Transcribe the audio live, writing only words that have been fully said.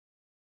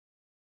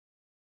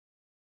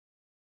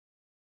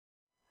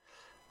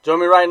Join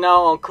me right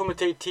now on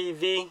Kumite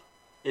TV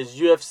is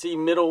UFC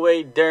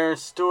middleweight Darren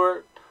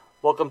Stewart.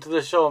 Welcome to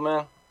the show,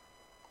 man.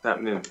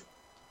 Happening.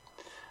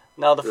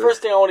 Now, the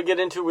first thing I want to get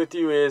into with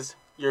you is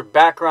your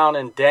background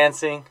in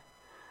dancing.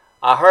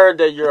 I heard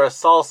that you're a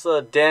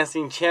salsa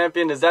dancing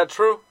champion. Is that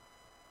true?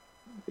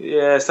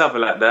 Yeah,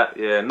 something like that.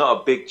 Yeah,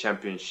 not a big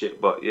championship,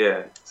 but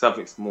yeah,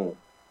 something small.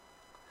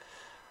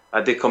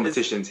 I did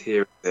competitions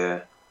here and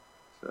there.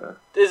 So.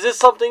 Is this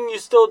something you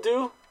still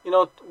do? You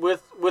know,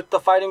 with the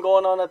fighting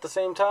going on at the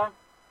same time?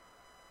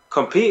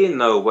 Competing?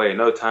 No way,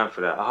 no time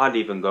for that. I hardly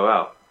even go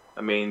out.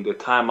 I mean, the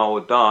time I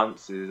would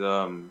dance is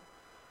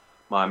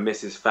my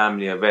missus'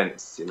 family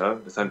events, you know,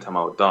 the same time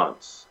I would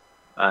dance.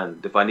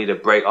 And if I need a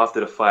break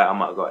after the fight, I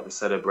might go out to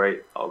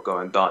celebrate. I'll go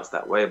and dance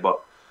that way. But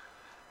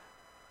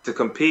to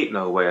compete,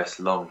 no way, that's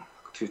long.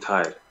 Too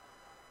tired.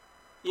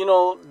 You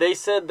know, they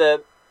said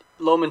that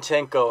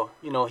Lomachenko,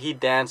 you know, he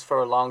danced for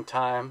a long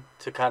time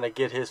to kind of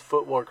get his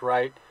footwork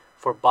right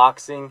for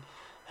boxing.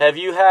 Have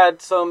you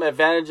had some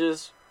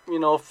advantages, you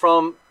know,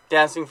 from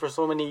dancing for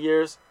so many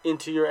years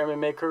into your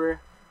MMA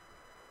career?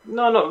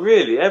 No, not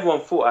really.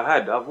 Everyone thought I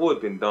had. I've always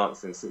been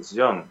dancing since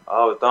young.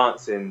 I was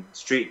dancing,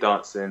 street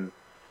dancing,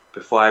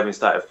 before I even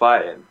started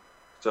fighting.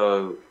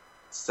 So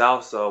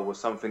salsa was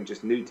something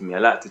just new to me. I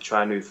like to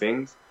try new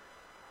things.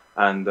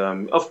 And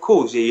of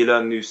course, yeah, you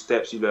learn new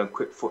steps, you learn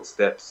quick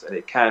footsteps, and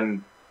it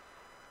can,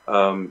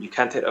 you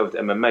can take it over to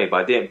MMA,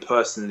 but I didn't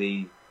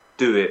personally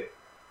do it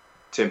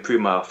to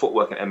improve my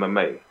footwork in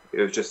MMA.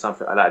 It was just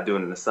something I like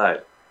doing on the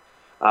side.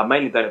 I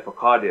mainly done it for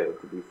cardio,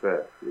 to be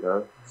fair, you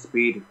know,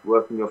 speed,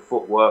 working your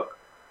footwork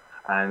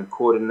and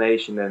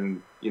coordination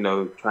and, you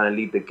know, trying to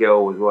lead the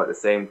girl as well at the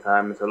same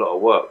time. It's a lot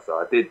of work. So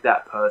I did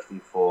that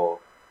personally for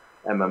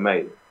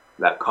MMA,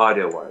 like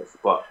cardio-wise.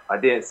 But I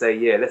didn't say,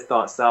 yeah, let's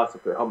start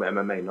salsa for help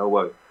MMA. No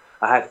way.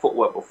 I had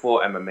footwork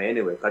before MMA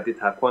anyway. I did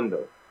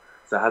taekwondo.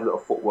 So I had a little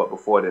footwork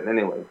before then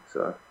anyway.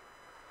 So.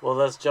 Well,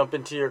 let's jump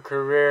into your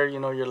career. You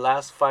know, your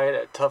last fight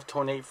at Tough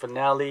 28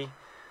 finale.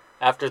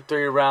 After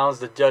 3 rounds,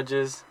 the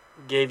judges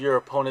gave your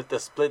opponent the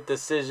split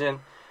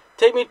decision.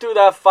 Take me through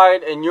that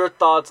fight and your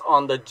thoughts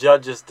on the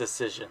judges'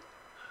 decision.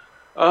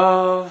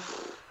 At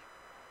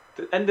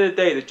the end of the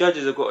day, the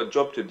judges have got a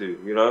job to do,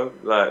 you know?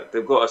 Like,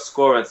 they've got a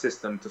scoring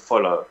system to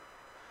follow.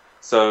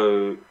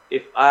 So,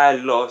 if I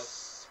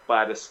lost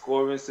by the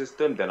scoring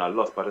system, then I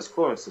lost by the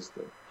scoring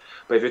system.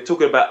 But if you're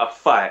talking about a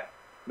fight,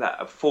 like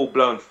a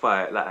full-blown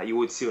fight, like you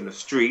would see on the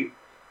street,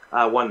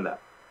 I won that.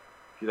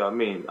 You know what I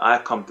mean? I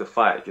come to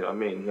fight, you know what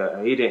I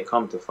mean? He didn't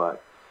come to fight.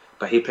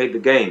 But he played the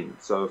game,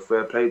 so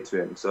fair play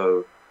to him.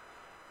 So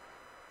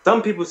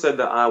some people said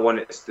that I won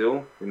it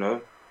still, you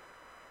know,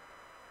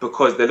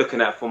 because they're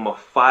looking at it from a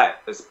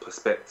fighter's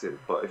perspective.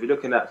 But if you're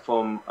looking at it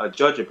from a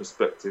judging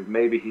perspective,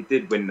 maybe he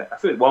did win that. I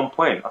think at 1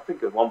 point. I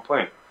think at 1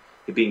 point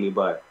he beat me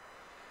by.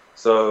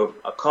 So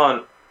I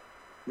can't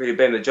really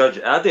blame the judge.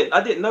 And I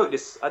didn't know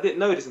this. I didn't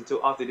know this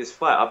until after this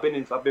fight. I've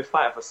been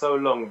fighting for so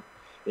long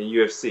in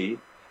UFC.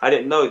 I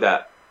didn't know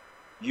that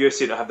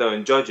UFC don't have their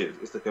own judges.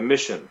 It's the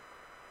commission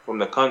from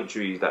the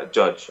countries that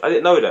judge. I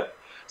didn't know that.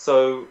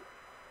 So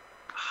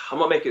I'm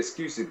not making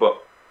excuses,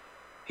 but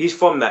he's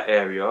from that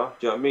area.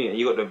 Do you know what I mean? And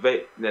you got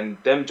then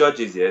them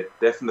judges here.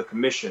 They're from the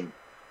commission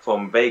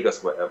from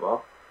Vegas, whatever.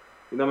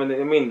 You know what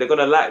I mean? They're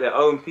gonna like their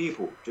own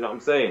people. Do you know what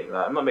I'm saying?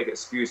 Like, I'm not making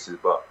excuses,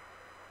 but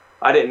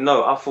I didn't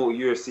know. I thought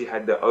UFC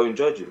had their own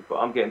judges, but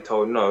I'm getting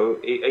told no.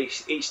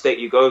 Each state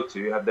you go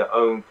to have their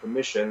own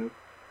commission,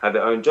 have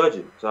their own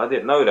judges. So I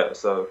didn't know that.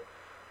 So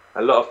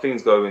a lot of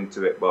things go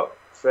into it, but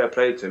fair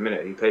play to him,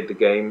 innit? He played the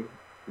game,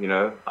 you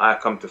know. I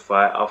come to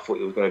fight. I thought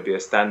it was going to be a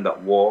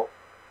stand-up war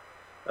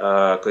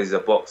because he's a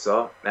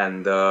boxer,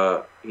 and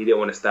he didn't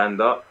want to stand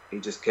up. He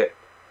just kept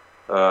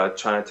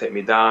trying to take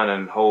me down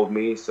and hold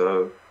me.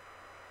 So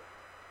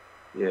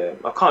yeah,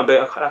 I can't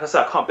blame. Like I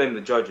said, I can't blame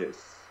the judges.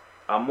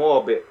 I'm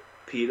more a bit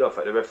peed off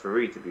at the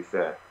referee, to be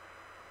fair.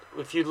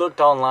 If you looked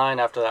online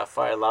after that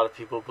fight, a lot of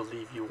people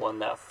believe you won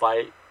that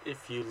fight.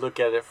 If you look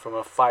at it from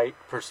a fight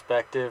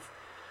perspective,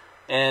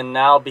 and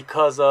now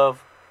because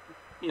of,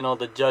 you know,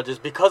 the judges,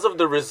 because of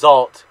the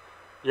result,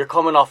 you're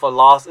coming off a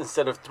loss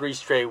instead of 3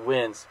 straight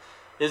wins.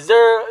 Is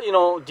there, you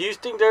know, do you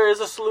think there is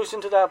a solution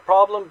to that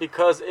problem?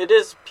 Because it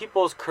is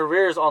people's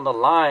careers on the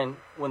line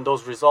when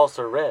those results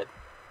are read.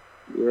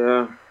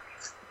 Yeah,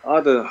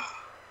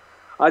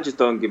 I just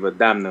don't give a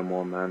damn no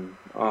more, man.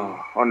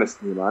 Oh,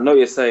 honestly, man. I know what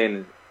you're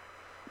saying,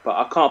 but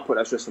I can't put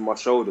that stress on my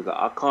shoulders. Like,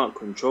 I can't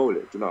control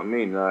it. Do you know what I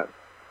mean? Like,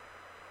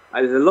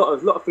 there's a lot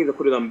of things I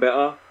could have done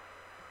better,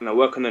 and I'm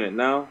working on it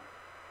now.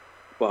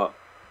 But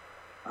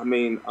I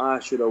mean, I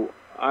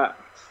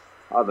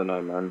don't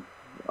know, man.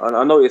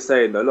 I know what you're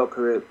saying. Though. A lot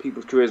of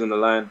people's careers on the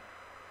line.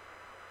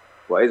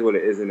 But it is what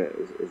it is, isn't it?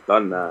 It's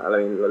done now. I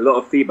mean, a lot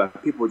of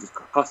feedback. People are just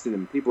cussing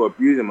him. People are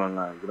abusing him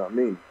online. You know what I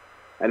mean?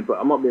 But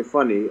I'm not being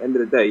funny. End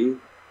of the day,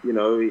 you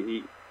know,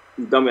 he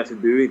done what he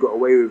had to do. He got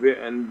away with it,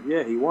 and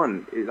yeah, he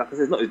won. Like I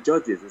said, it's not his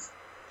judges. It's,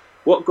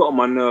 what got on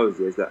my nerves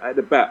is that at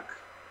the back,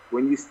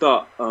 when you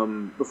start,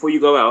 before you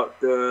go out,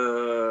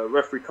 the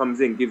referee comes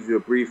in, gives you a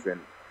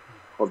briefing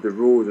of the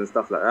rules and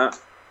stuff like that.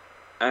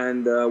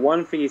 And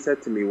one thing he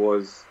said to me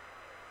was,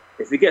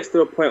 if it gets to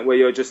a point where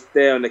you're just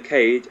there on the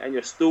cage and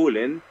you're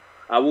stalling,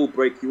 I will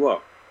break you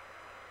up.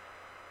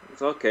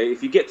 It's okay.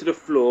 If you get to the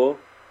floor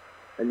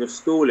and you're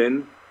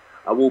stalling,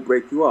 I will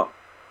break you up.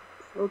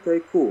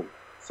 Okay, cool.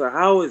 So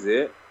how is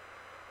it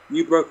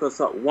you broke us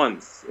up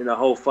once in the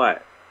whole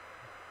fight?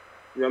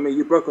 You know what I mean?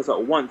 You broke us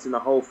up once in the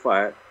whole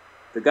fight.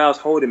 The guy was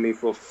holding me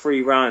for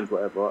 3 rounds,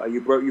 whatever, and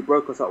you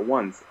broke us up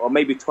once, or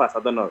maybe twice, I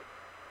don't know.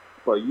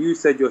 But you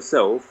said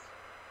yourself,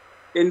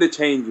 in the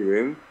changing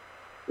room,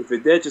 if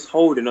they're just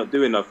holding, not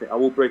doing nothing, I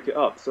will break it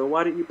up. So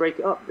why didn't you break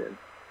it up then?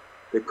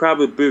 The crowd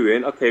were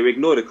booing. Okay, we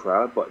ignore the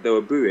crowd, but they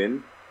were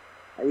booing,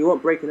 and you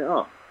weren't breaking it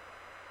up.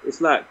 It's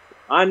like,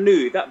 I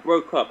knew if that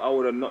broke up, I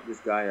would have knocked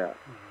this guy out.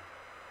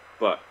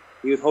 But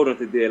he was holding on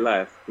to dear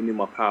life. He knew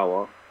my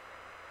power.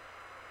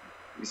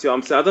 You see what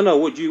I'm saying? I don't know.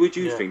 What do you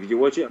think? Did you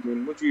watch it? I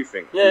mean, what do you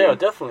think? Yeah,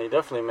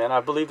 definitely, man.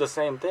 I believe the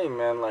same thing,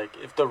 man. Like,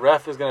 if the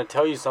ref is gonna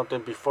tell you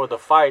something before the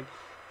fight,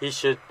 he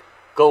should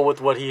go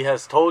with what he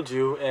has told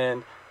you,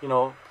 and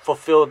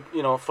fulfill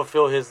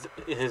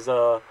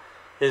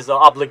his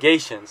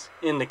obligations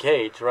in the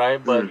cage,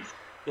 right? But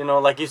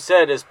like you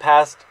said, it's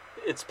past.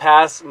 It's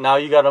past. Now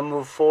you got to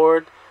move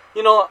forward.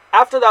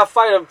 After that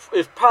fight,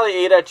 it probably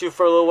ate at you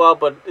for a little while,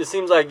 but it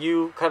seems like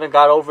you kind of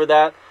got over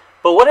that.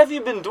 But what have you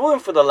been doing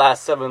for the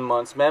last 7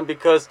 months, man?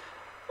 Because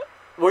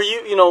what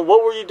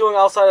were you doing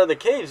outside of the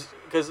cage?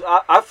 Because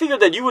I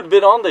figured that you would have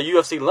been on the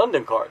UFC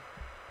London card.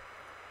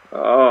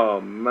 Oh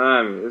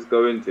man, let's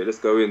go into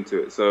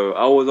it. So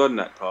I was on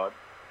that card.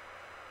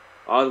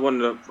 I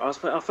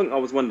think I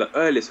was one of the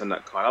earliest on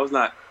that card. I was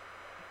like,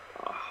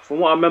 from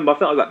what I remember, I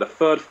think I was like the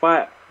 3rd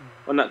fight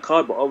on that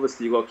card. But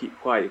obviously, you gotta keep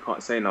quiet. You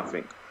can't say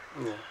nothing.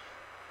 Yeah.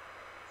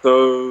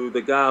 So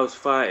the guy I was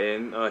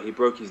fighting, he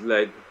broke his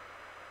leg.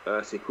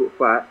 So he couldn't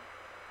fight.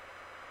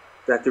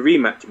 They had to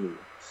rematch me.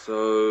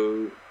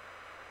 So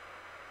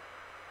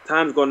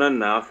time's gone on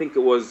now. I think it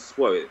was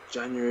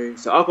January.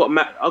 So I got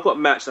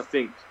matched. I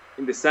think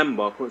in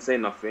December. I couldn't say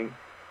nothing.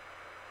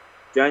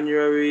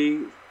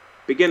 January,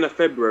 beginning of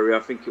February, I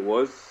think it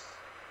was.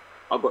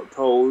 I got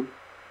told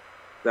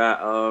that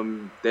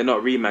they're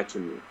not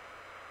rematching me.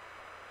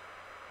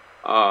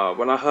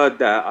 When I heard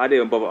that, I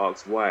didn't bother to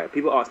ask why.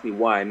 People ask me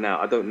why now.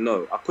 I don't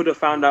know. I could have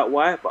found out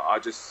why, but I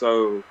was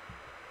so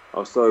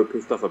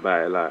pissed off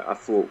about it. Like, I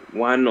thought,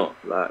 why not?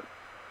 Like,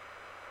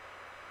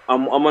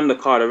 I'm on the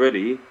card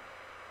already.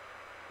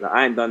 Like,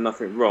 I ain't done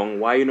nothing wrong.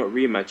 Why are you not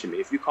rematching me?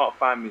 If you can't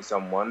find me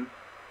someone,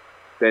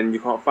 then you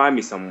can't find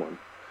me someone.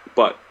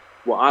 But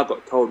what I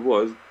got told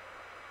was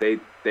they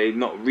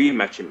not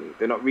rematching me.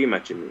 They're not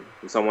rematching me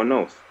with someone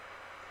else.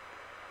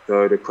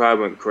 So the crowd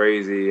went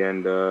crazy,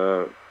 and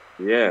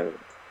yeah.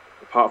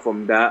 Apart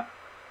from that,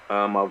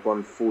 I've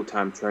gone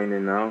full-time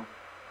training now.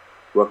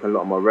 Working a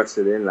lot on my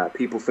wrestling. Like,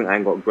 people think I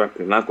ain't got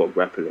grappling. I've got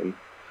grappling.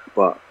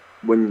 But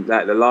when,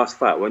 like, the last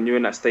fight, when you're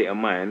in that state of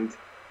mind,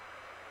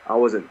 I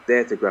wasn't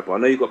there to grapple. I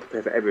know you got to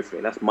prepare for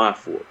everything. That's my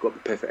fault. Got to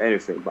prepare for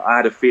anything. But I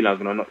had a feeling I was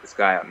going to knock this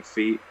guy out on his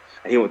feet.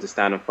 And he wanted to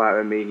stand and fight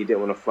with me. He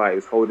didn't want to fight. He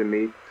was holding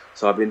me.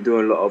 So I've been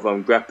doing a lot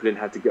of grappling.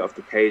 Had to get off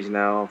the cage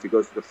now. If he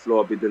goes to the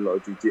floor, I've been doing a lot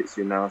of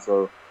jiu-jitsu now.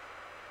 So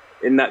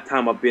in that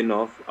time I've been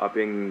off, I've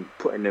been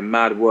putting in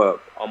mad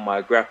work on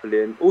my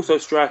grappling. Also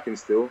striking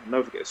still.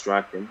 Never forget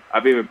striking.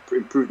 I've even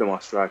improved on my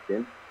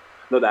striking.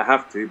 Not that I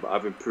have to, but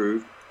I've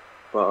improved.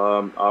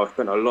 But I've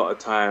spent a lot of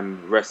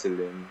time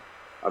wrestling.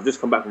 I've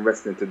just come back from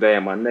wrestling today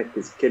and my neck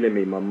is killing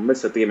me. My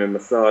Mr. Demon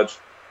massage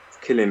is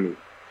killing me.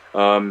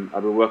 I've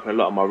been working a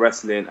lot on my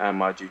wrestling and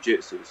my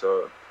jiu-jitsu.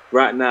 So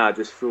right now I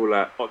just feel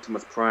like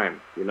Optimus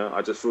Prime.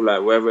 I just feel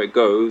like wherever it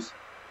goes,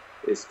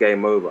 it's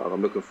game over.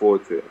 I'm looking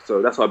forward to it.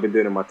 So that's what I've been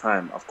doing in my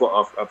time.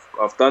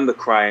 I've done the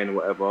crying or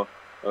whatever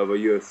over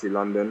UFC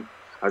London.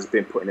 I've just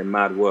been putting in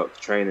mad work,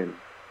 training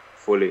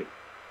fully.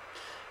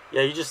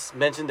 Yeah, you just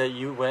mentioned that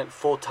you went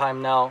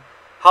full-time now.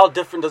 How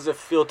different does it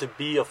feel to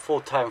be a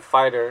full-time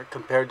fighter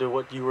compared to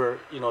what you were,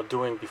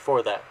 doing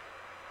before that?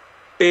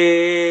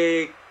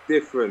 Big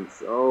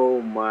difference.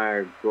 Oh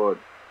my God.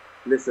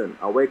 Listen,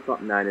 I wake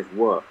up now and it's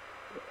work.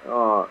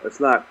 It's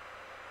like,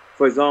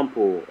 for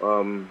example,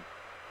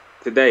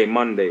 today,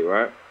 Monday,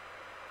 right?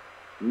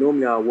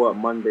 Normally I work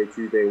Monday,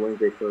 Tuesday,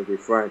 Wednesday, Thursday,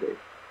 Friday.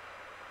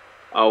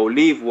 I'll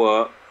leave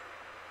work.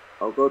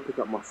 I'll go pick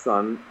up my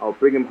son. I'll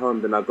bring him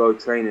home. Then I'll go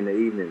train in the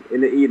evening. In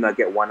the evening, I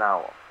get 1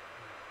 hour.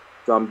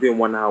 So I'm doing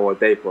 1 hour a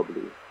day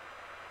probably.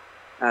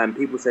 And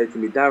people say to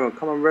me, Darren,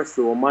 come and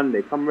wrestle on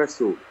Monday. Come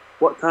wrestle.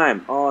 What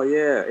time? Oh,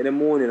 yeah, in the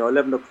morning or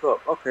 11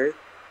 o'clock. Okay.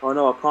 Oh,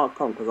 no, I can't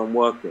come because I'm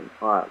working.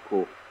 All right,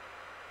 cool.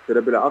 So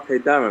they'll be like, okay,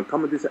 Darren,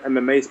 come and do some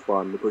MMA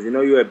sparring because you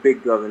wear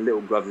big gloves and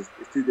little gloves.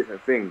 It's 2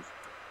 different things.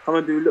 Come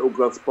and do little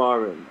glove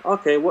sparring.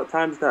 Okay, what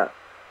time's that?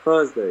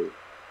 Thursday,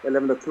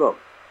 11 o'clock.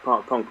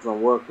 Can't come because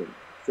I'm working.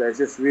 So it's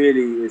just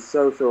really, it's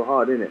so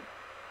hard, isn't it?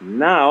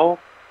 Now,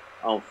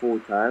 I'm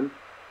full-time.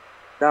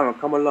 Darren,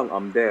 come along.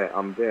 I'm there.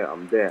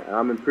 And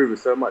I'm improving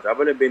so much. I've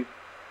only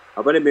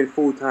been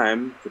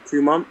full-time for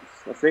 2 months,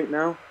 I think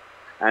now.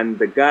 And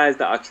the guys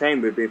that I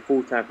train with have been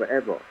full-time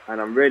forever. And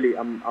I'm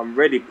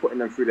really putting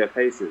them through their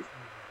paces.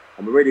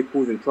 I'm already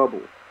causing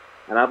trouble.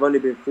 And I've only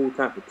been full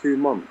time for 2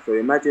 months. So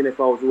imagine if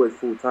I was always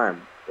full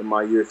time in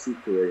my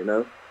UFC career, you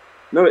know?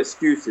 No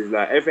excuses,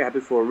 like everything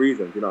happens for a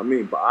reason, do you know what I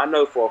mean? But I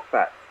know for a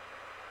fact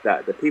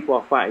that the people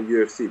I fight in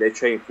UFC, they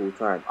train full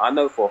time. I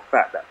know for a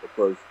fact that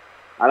because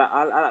I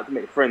like to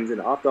make friends,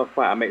 and after I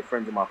fight, I make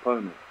friends with my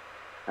opponent.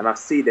 And I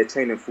see they're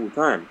training full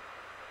time.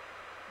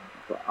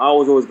 But I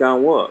was always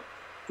going work,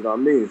 do you know what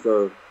I mean?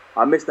 So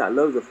I missed out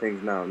loads of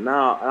things now.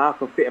 Now I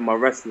can fit in my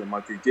wrestling, my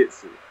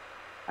jiu-jitsu.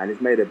 And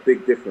it's made a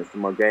big difference to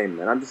my game,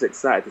 and I'm just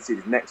excited to see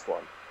this next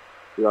one.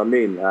 You know what I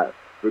mean? Like,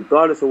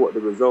 regardless of what the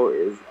result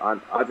is,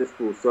 I just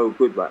feel so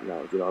good right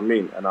now. Do you know what I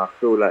mean? And I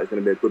feel like it's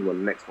going to be a good one,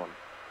 the next one.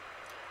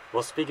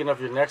 Well, speaking of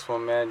your next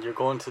one, man, you're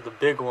going to the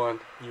big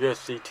one,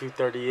 UFC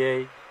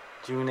 238,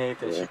 June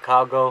 8th in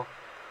Chicago.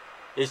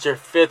 It's your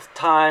 5th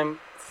time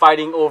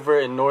fighting over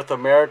in North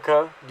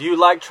America. Do you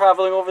like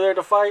traveling over there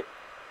to fight?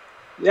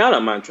 Yeah, I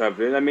don't mind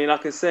traveling. I mean, I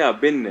can say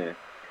I've been there.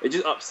 It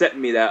just upset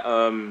me that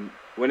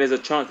when there's a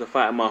chance to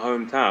fight in my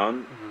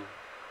hometown,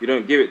 you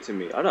don't give it to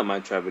me. I don't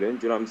mind traveling,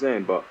 do you know what I'm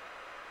saying? But,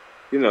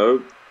 you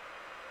know,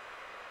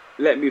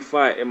 let me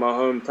fight in my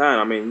hometown.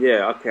 I mean,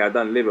 yeah, okay, I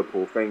done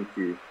Liverpool, thank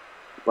you.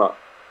 But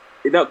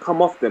it don't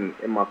come often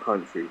in my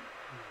country.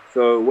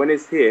 So when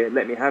it's here,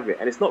 let me have it.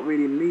 And it's not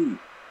really me.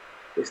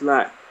 It's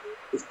like,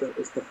 it's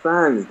the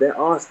fans. They're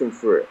asking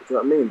for it. Do you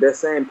know what I mean? They're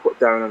saying put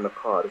down on the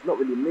card. It's not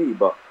really me,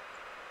 but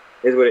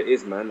it's what it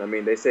is, man. I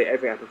mean, they say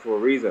everything happens for a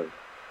reason.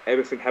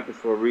 Everything happens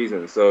for a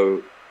reason.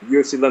 So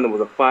UFC London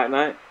was a fight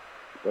night,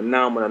 but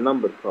now I'm on a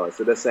numbered card.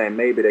 So they're saying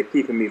maybe they're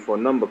keeping me for a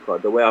number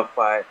card. The way I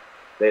fight,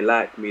 they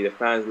like me. The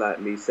fans like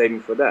me. Save me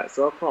for that.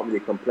 So I can't really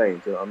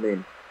complain. Do you know what I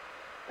mean?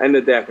 End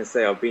of the day, I can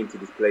say I've been to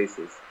these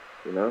places.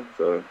 You know,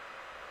 so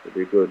it'll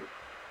be good.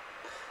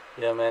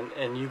 Yeah, man.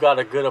 And you got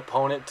a good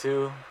opponent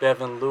too,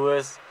 Bevon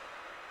Lewis.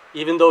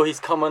 Even though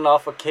he's coming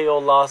off a KO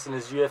loss in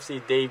his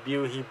UFC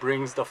debut, he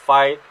brings the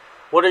fight.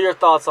 What are your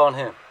thoughts on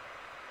him?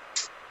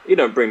 He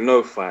don't bring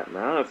no fight,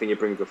 man. I don't think he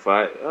brings a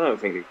fight. I don't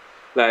think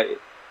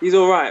he's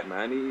all right,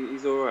 man.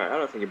 He's all right. I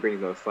don't think he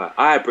brings no fight.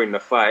 I bring the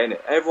fight, innit?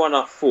 Everyone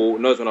I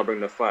fought knows when I bring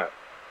the fight.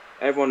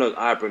 Everyone knows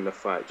I bring the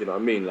fight. Do you know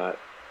what I mean? Like,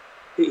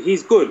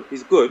 he's good.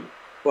 He's good.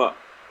 But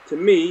to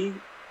me,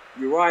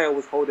 Uriah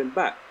was holding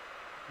back.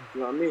 Do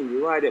you know what I mean?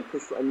 Uriah didn't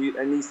push,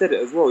 and he said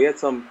it as well. He had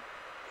some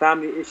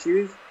family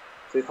issues,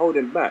 so he's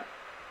holding back.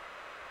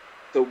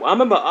 So I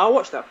remember I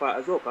watched that fight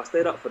as well. I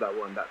stayed up for that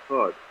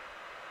card.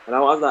 And I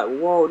was like,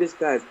 whoa, this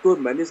guy's good,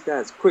 man. This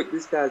guy's quick.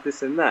 This guy's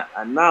this and that.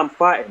 And now I'm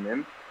fighting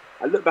him.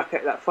 I look back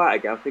at that fight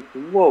again. I'm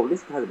thinking, whoa,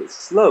 this guy's a bit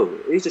slow.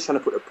 He's just trying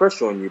to put the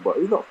pressure on you, but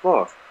he's not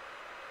fast.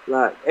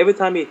 Like, every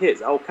time he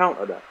hits, I'll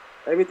counter that.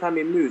 Every time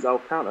he moves, I'll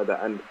counter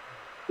that. And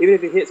even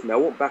if he hits me, I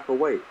won't back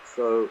away.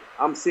 So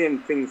I'm seeing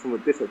things from a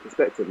different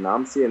perspective now.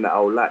 I'm seeing that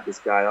I'll light this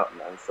guy up,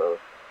 man. So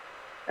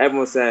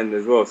everyone's saying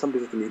as well, some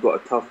people say you've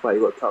got a tough fight,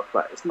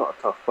 It's not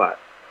a tough fight.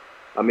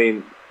 I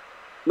mean,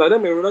 no,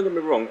 don't get me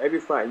wrong. Every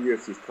fight in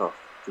UFC is tough.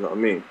 Do you know what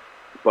I mean?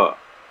 But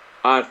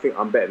I think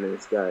I'm better than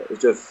this guy. It's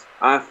just,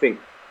 I think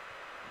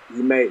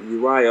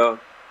Uriah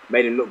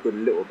made him look good a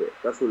little bit.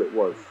 That's all it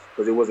was.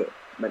 Because it wasn't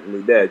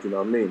mentally there, do you know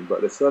what I mean? But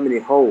there's so many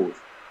holes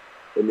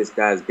in this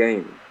guy's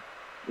game.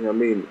 You know what I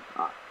mean?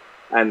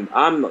 And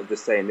I'm not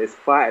just saying this,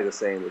 fighters are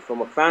saying this.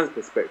 From a fan's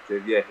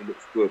perspective, yeah, he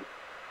looks good.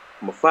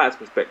 From a fighter's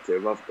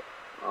perspective,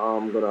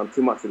 I'm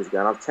too much for this guy.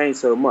 And I've changed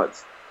so much.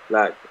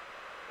 Like,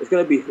 it's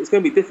gonna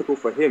be difficult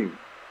for him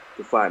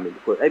to fight me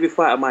because every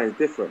fight of mine is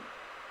different.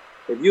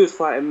 If you was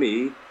fighting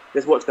me,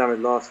 let's watch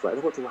Darren's last fight.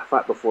 Let's watch the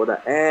fight before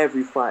that.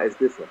 Every fight is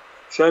different.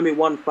 Show me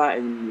one fight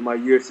in my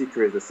UFC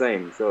career is the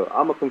same. So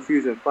I'm a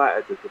confusing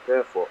fighter to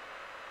prepare for.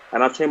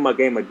 And I've changed my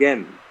game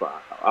again,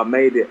 but I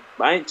made it.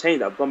 But I ain't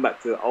changed. I've gone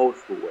back to the old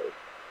school way.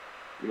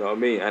 You know what I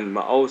mean? And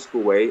my old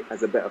school way,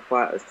 as a better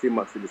fighter, is too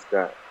much for this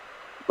guy.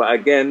 But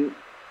again,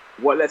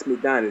 what lets me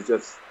down is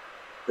just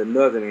the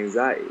nerves and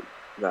anxiety.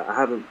 Like, I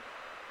haven't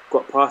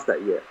got past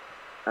that yet.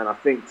 And I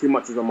think too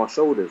much is on my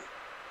shoulders.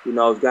 You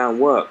know, I was going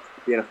work,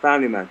 being a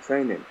family man,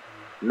 training.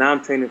 Now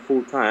I'm training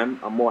full time.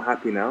 I'm more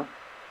happy now.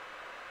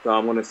 So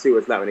I'm going to see what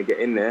it's like when I get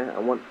in there.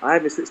 I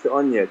haven't switched it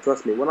on yet.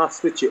 Trust me, when I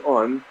switch it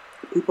on,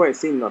 people ain't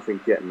seen nothing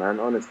yet, man.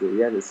 Honestly, he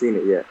hasn't seen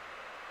it yet.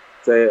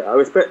 So I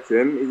respect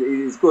him.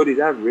 He's good. He's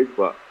average,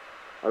 but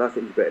I don't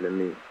think he's better than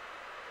me.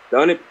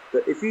 I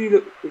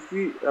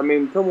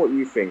mean, tell me what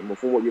you think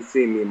from what you've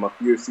seen me in my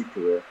UFC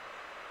career.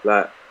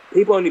 Like,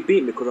 people only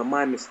beat me because of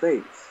my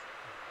mistakes.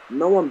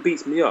 No one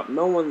beats me up.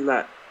 No one's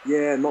like,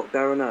 yeah, knock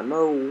Darren out.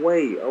 No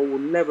way. I will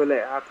never let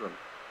it happen.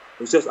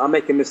 It's just I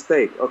make a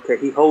mistake. Okay,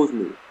 he holds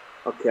me.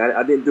 Okay,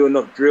 I didn't do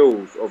enough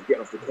drills of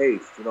getting off the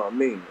cage. You know what I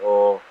mean?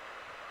 Or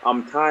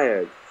I'm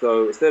tired.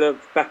 So instead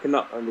of backing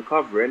up and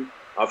recovering,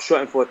 I've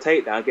shot him for a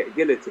takedown. I get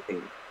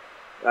guillotined.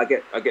 I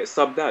get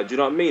subbed out. Do you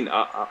know what I mean?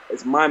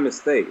 It's my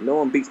mistake. No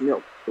one beats me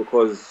up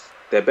because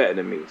they're better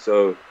than me.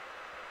 So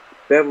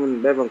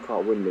Bevon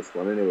can't win this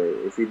one anyway.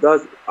 If he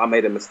does, I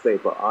made a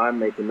mistake, but I'm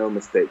making no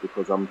mistake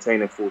because I'm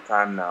training full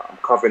time now. I'm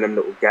covering them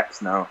little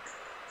gaps now.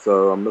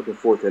 So I'm looking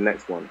forward to the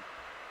next one.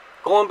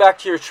 going back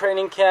to your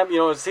training camp,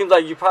 it seems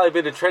like you've probably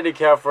been in training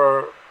camp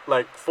for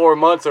like 4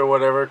 months or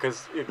whatever,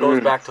 because it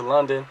goes back to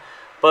London.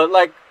 But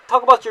like,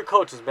 talk about your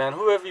coaches, man.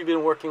 Who have you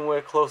been working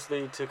with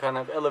closely to kind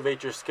of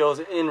elevate your skills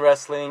in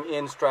wrestling,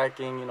 in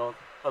striking,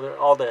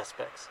 all the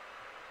aspects?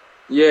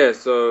 Yeah,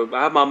 so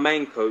I have my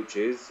main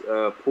coaches,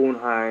 Paul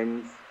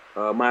Hines,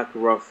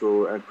 Michael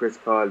Russell, and Chris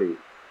Carley.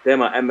 They're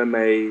my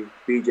MMA,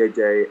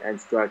 BJJ, and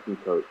striking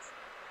coach.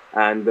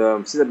 And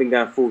since I've been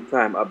going full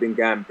time, I've been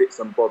going bits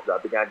and bobs.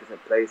 I've been going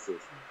different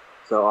places.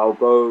 So I'll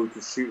go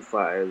to shoot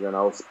fighters and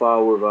I'll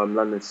spar with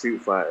London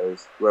shoot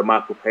fighters, where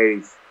Michael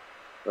Page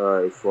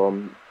is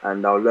from,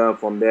 and I'll learn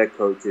from their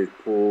coaches,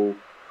 Paul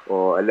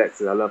or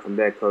Alexis. I'll learn from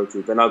their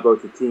coaches. Then I'll go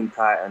to Team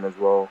Titan as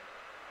well.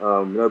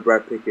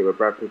 Brad Pickett, where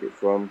Brad Pickett's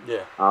from.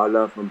 Yeah. I'll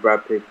learn from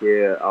Brad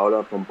Pickett. I'll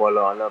learn from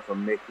Bola. I'll learn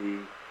from Mickey. You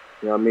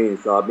know what I mean?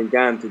 So I've been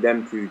going to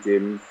them two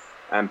gyms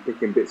and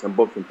picking bits and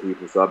bobs from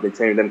people. So I've been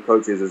training them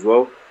coaches as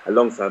well,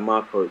 alongside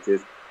my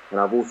coaches. And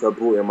I've also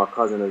brought in my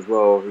cousin as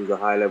well, who's a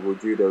high-level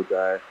judo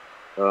guy.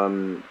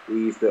 He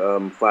used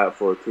to fight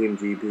for Team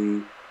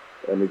GB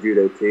and the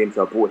judo team,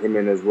 so I brought him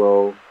in as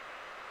well.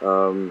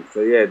 So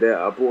yeah,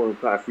 I brought in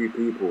quite a few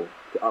people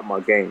to up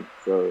my game.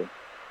 So it's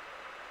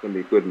going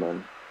to be good,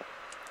 man.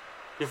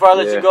 Before I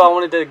let you go, I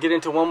wanted to get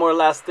into one more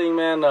last thing,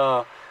 man.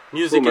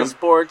 Music and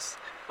sports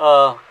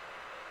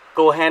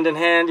go hand in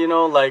hand,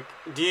 like,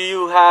 do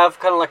you have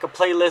kind of like a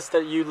playlist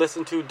that you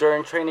listen to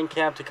during training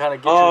camp to kind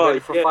of get you ready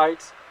for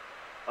fights?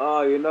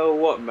 Oh, you know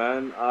what,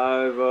 man?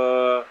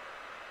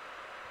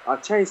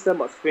 I've changed so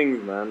much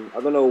things, man.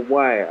 I don't know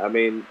why. I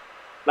mean,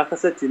 like I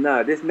said to you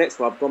now, this next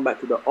one, I've gone back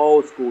to the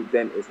old school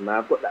dentist, man.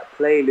 I've got that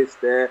playlist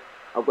there.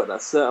 I've got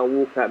that certain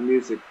walkout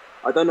music.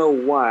 I don't know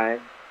why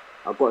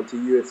I got into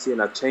UFC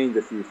and I changed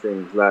a few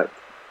things. Like,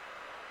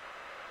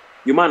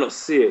 you might not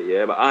see it,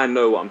 yeah, but I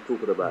know what I'm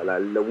talking about.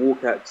 Like, the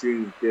walkout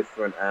tune's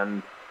different,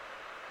 and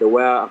the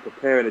way I'm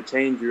preparing the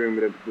changing room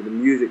with the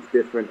music's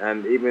different,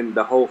 and even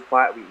the whole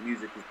fight week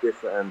music is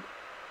different. And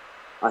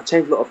I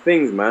changed a lot of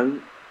things,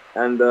 man.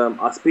 And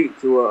I speak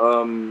to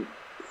a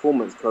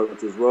performance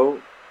coach as well,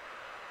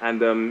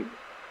 and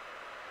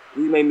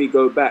he made me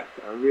go back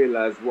and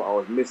realize what I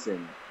was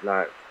missing.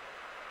 Like,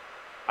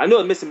 I knew I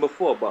was missing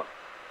before, but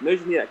you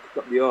just need that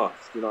kick up the arse.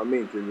 You know what I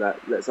mean? To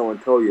like let someone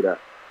tell you that.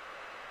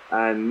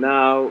 And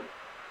now,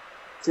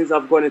 since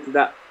I've gone into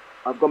that,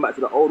 I've gone back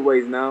to the old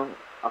ways now.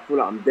 I feel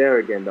like I'm there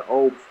again. The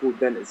old school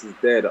dentist is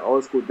there. The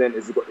old school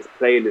dentist has got this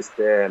playlist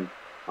there, and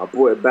I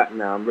brought it back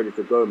now. I'm ready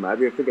to go, man. I've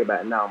been thinking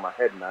about it now in my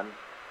head, man.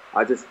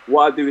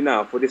 What I do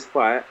now for this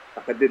fight,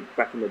 like I did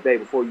back in the day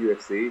before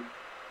UFC,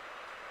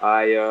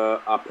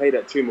 I play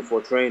that tune before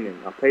training.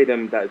 I play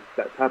them that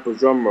type of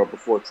genre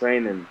before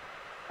training.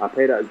 I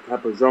play that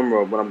type of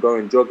genre when I'm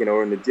going jogging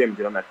or in the gym.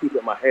 You know, I keep it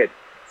in my head.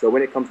 So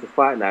when it comes to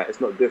fight now,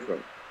 it's not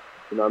different.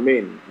 You know what I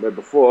mean? But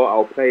before,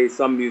 I'll play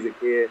some music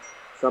here,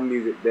 some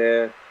music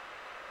there.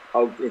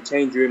 I'll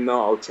change room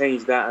now. I'll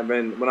change that, and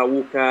then when I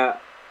walk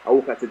out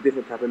to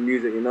different type of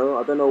music. You know,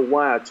 I don't know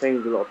why I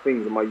changed a lot of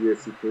things in my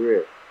UFC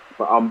career,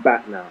 but I'm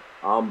back now.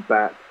 I'm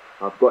back.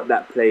 I've got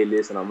that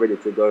playlist, and I'm ready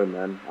to go,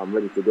 man. I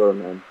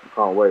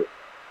can't wait.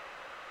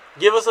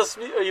 Give us a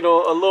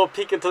little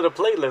peek into the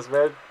playlist,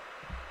 man.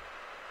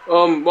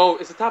 Well,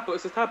 it's a type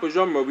of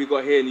genre we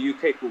got here in the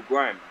UK called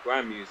grime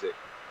music.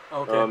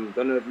 Okay. Don't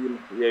know if you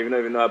don't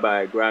even know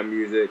about it. Grime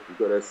music. You've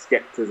got the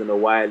Skeptors and the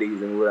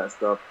Wileys and all that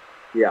stuff.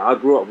 Yeah, I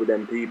grew up with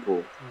them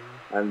people,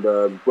 and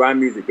grime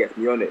music gets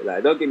me on it.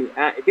 Like, don't get me,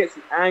 it gets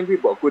you angry,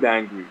 but good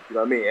angry. You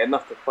know what I mean?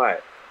 Enough to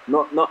fight.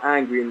 Not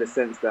angry in the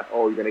sense that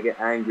you're gonna get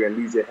angry and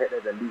lose your head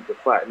and lose the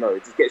fight. No,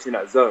 it just gets you in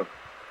that zone.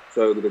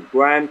 So the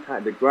grime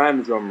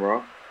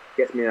genre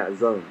gets me in that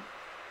zone,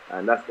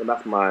 and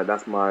that's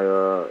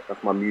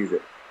my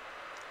music.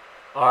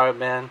 All right,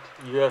 man.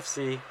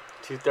 UFC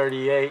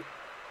 238.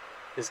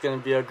 It's going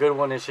to be a good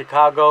one in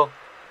Chicago.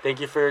 Thank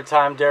you for your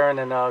time, Darren,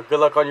 and good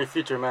luck on your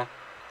future, man.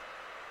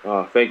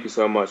 Oh, thank you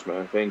so much,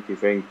 man. Thank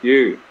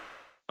you.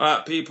 All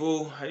right,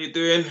 people. How you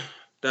doing?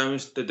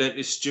 Darren, the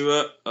Dentist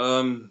Stewart.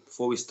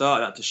 Before we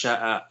start, I'd like to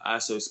shout out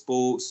ISO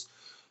Sports,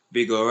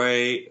 Vigor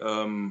 8,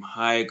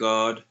 High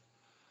Guard.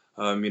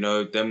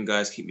 Them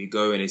guys keep me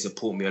going. They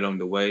support me along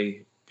the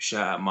way.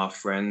 Shout out my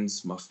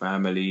friends, my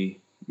family,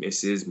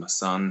 missus, my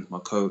son, my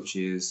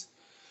coaches,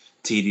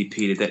 TDP,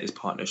 the Dentist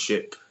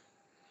Partnership,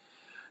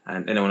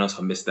 and anyone else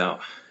I missed out.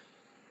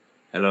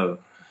 Hello.